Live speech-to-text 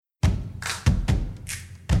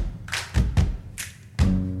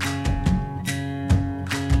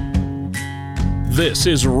This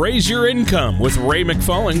is Raise Your Income with Ray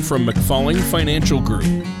McFalling from McFalling Financial Group.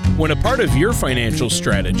 When a part of your financial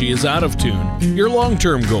strategy is out of tune, your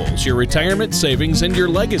long-term goals, your retirement savings, and your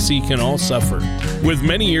legacy can all suffer. With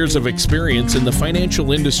many years of experience in the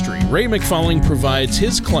financial industry, Ray McFalling provides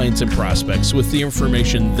his clients and prospects with the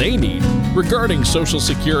information they need regarding Social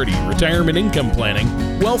Security, retirement income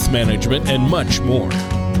planning, wealth management, and much more.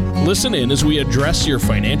 Listen in as we address your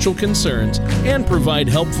financial concerns and provide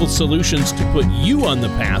helpful solutions to put you on the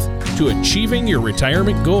path to achieving your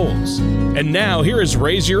retirement goals. And now, here is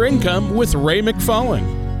Raise Your Income with Ray McFalling.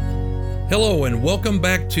 Hello, and welcome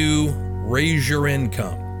back to Raise Your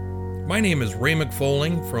Income. My name is Ray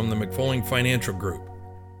McFalling from the McFalling Financial Group.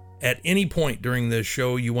 At any point during this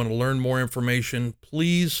show you want to learn more information,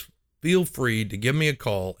 please feel free to give me a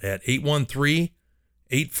call at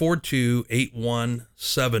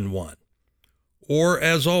 813-842-8171. Or,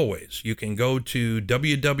 as always, you can go to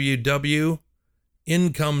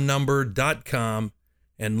www.incomenumber.com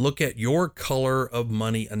and look at your color of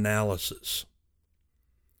money analysis.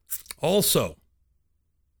 Also,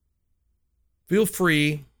 feel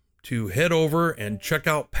free to head over and check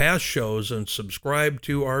out past shows and subscribe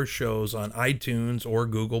to our shows on iTunes or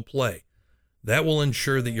Google Play. That will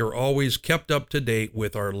ensure that you're always kept up to date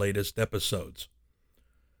with our latest episodes.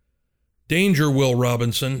 Danger, Will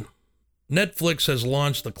Robinson. Netflix has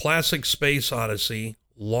launched the classic Space Odyssey,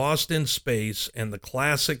 Lost in Space, and the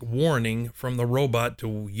classic Warning from the Robot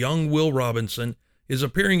to Young Will Robinson is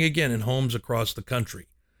appearing again in homes across the country.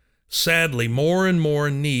 Sadly, more and more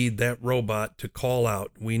need that robot to call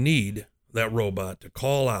out. We need that robot to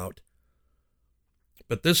call out.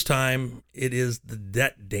 But this time, it is the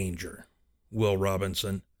debt danger, Will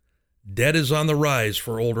Robinson. Debt is on the rise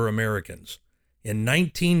for older Americans. In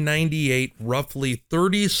 1998, roughly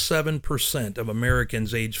 37% of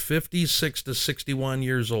Americans aged 56 to 61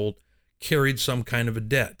 years old carried some kind of a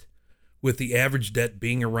debt, with the average debt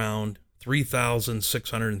being around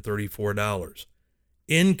 $3,634.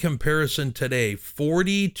 In comparison today,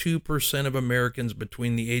 42% of Americans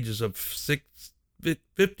between the ages of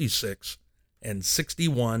 56 and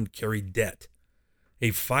 61 carry debt. A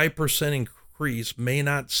 5% increase may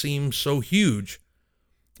not seem so huge,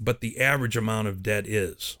 but the average amount of debt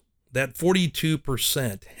is. That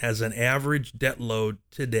 42% has an average debt load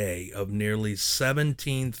today of nearly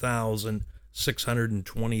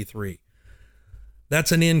 $17,623.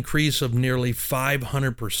 That's an increase of nearly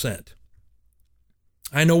 500%.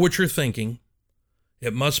 I know what you're thinking.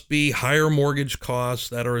 It must be higher mortgage costs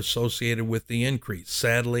that are associated with the increase.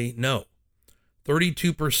 Sadly, no.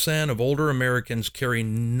 32% of older Americans carry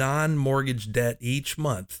non-mortgage debt each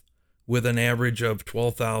month, with an average of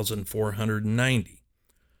 $12,490.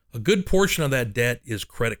 A good portion of that debt is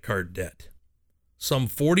credit card debt. Some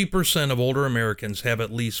 40% of older Americans have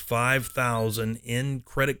at least $5,000 in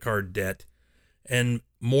credit card debt, and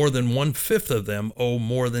more than 1/5 of them owe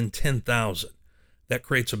more than $10,000. That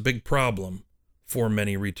creates a big problem for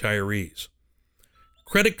many retirees.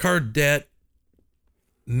 Credit card debt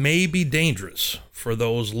may be dangerous for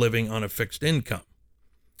those living on a fixed income.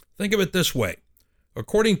 Think of it this way.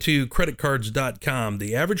 According to creditcards.com,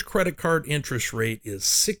 the average credit card interest rate is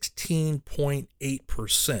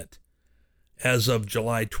 16.8% as of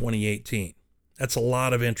July 2018. That's a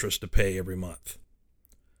lot of interest to pay every month.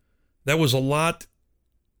 That was a lot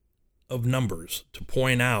of numbers to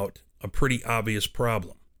point out a pretty obvious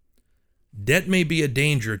problem. Debt may be a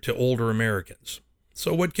danger to older Americans.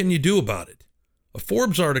 So what can you do about it? A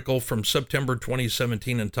Forbes article from September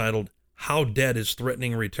 2017 entitled, "How Debt is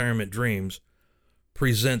Threatening Retirement Dreams,"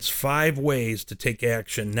 presents 5 ways to take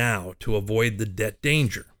action now to avoid the debt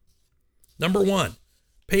danger. Number 1,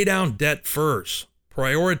 pay down debt first.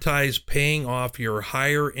 Prioritize paying off your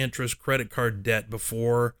higher interest credit card debt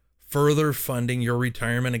before further funding your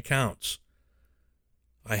retirement accounts.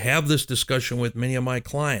 I have this discussion with many of my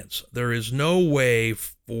clients. There is no way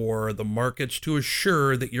for the markets to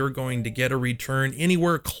assure that you're going to get a return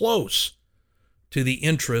anywhere close to the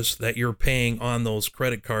interest that you're paying on those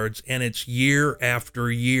credit cards, and it's year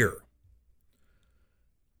after year.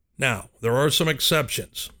 Now, there are some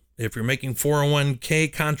exceptions. If you're making 401k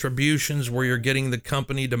contributions where you're getting the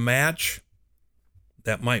company to match,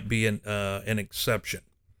 that might be an exception.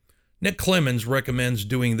 Nick Clemens recommends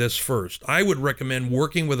doing this first. I would recommend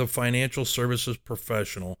working with a financial services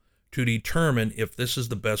professional to determine if this is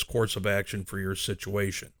the best course of action for your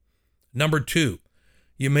situation. Number 2,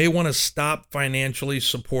 you may want to stop financially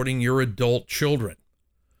supporting your adult children.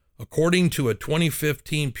 According to a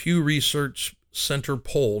 2015 Pew Research Center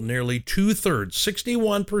poll, nearly 2/3,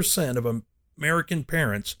 61% of American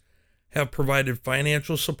parents have provided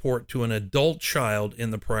financial support to an adult child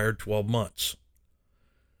in the prior 12 months.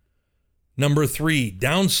 Number 3,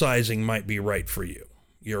 downsizing might be right for you.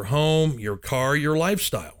 Your home, your car, your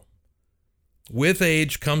lifestyle. With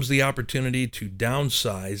age comes the opportunity to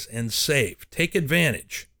downsize and save. Take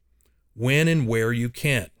advantage when and where you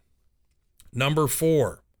can. Number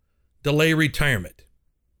 4, delay retirement.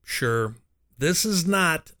 Sure, this is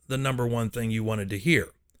not the number one thing you wanted to hear.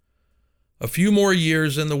 A few more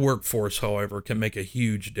years in the workforce, however, can make a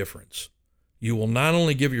huge difference. You will not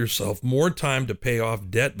only give yourself more time to pay off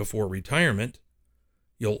debt before retirement,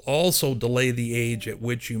 you'll also delay the age at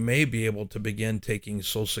which you may be able to begin taking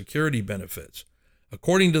Social Security benefits.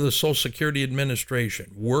 According to the Social Security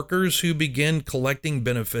Administration, workers who begin collecting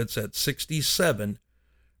benefits at 67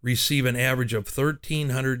 receive an average of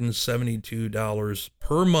 $1,372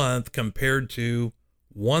 per month compared to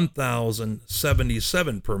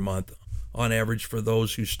 $1,077 per month on average for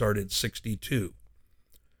those who start at 62.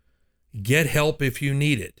 Get help if you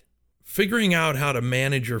need it. Figuring out how to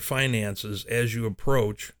manage your finances as you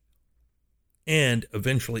approach and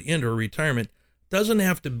eventually enter retirement doesn't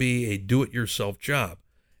have to be a do-it-yourself job.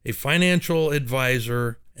 A financial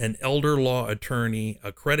advisor, an elder law attorney,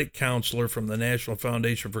 a credit counselor from the National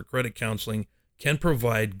Foundation for Credit Counseling can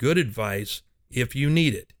provide good advice if you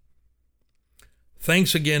need it.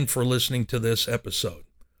 Thanks again for listening to this episode.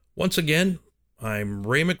 Once again, I'm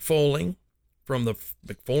Ray McFolling from the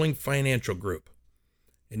McFolling Financial Group,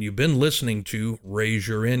 and you've been listening to Raise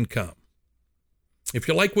Your Income. If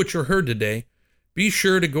you like what you heard today, be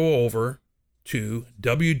sure to go over to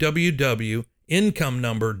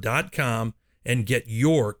www.incomenumber.com and get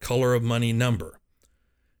your Color of Money number.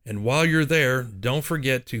 And while you're there, don't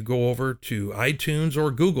forget to go over to iTunes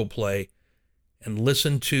or Google Play and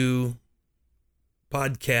listen to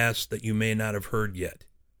podcasts that you may not have heard yet.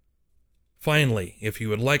 Finally, if you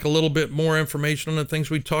would like a little bit more information on the things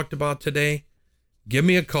we talked about today, give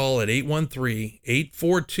me a call at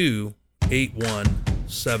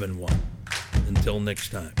 813-842-8171. Until next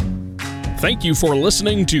time. Thank you for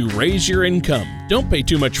listening to Raise Your Income. Don't pay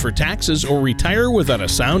too much for taxes or retire without a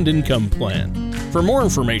sound income plan. For more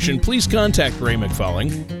information, please contact Ray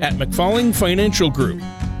McFolling at McFolling Financial Group.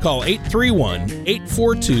 Call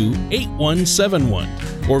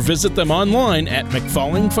 831-842-8171 or visit them online at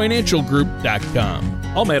McFollingFinancialGroup.com.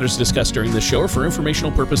 All matters discussed during this show are for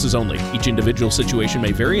informational purposes only. Each individual situation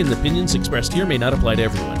may vary, and the opinions expressed here may not apply to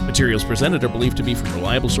everyone. Materials presented are believed to be from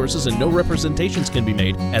reliable sources, and no representations can be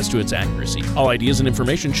made as to its accuracy. All ideas and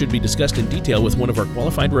information should be discussed in detail with one of our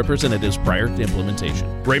qualified representatives prior to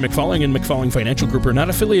implementation. Ray McFolling and McFolling Financial Group are not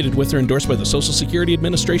affiliated with or endorsed by the Social Security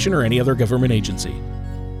Administration or any other government agency.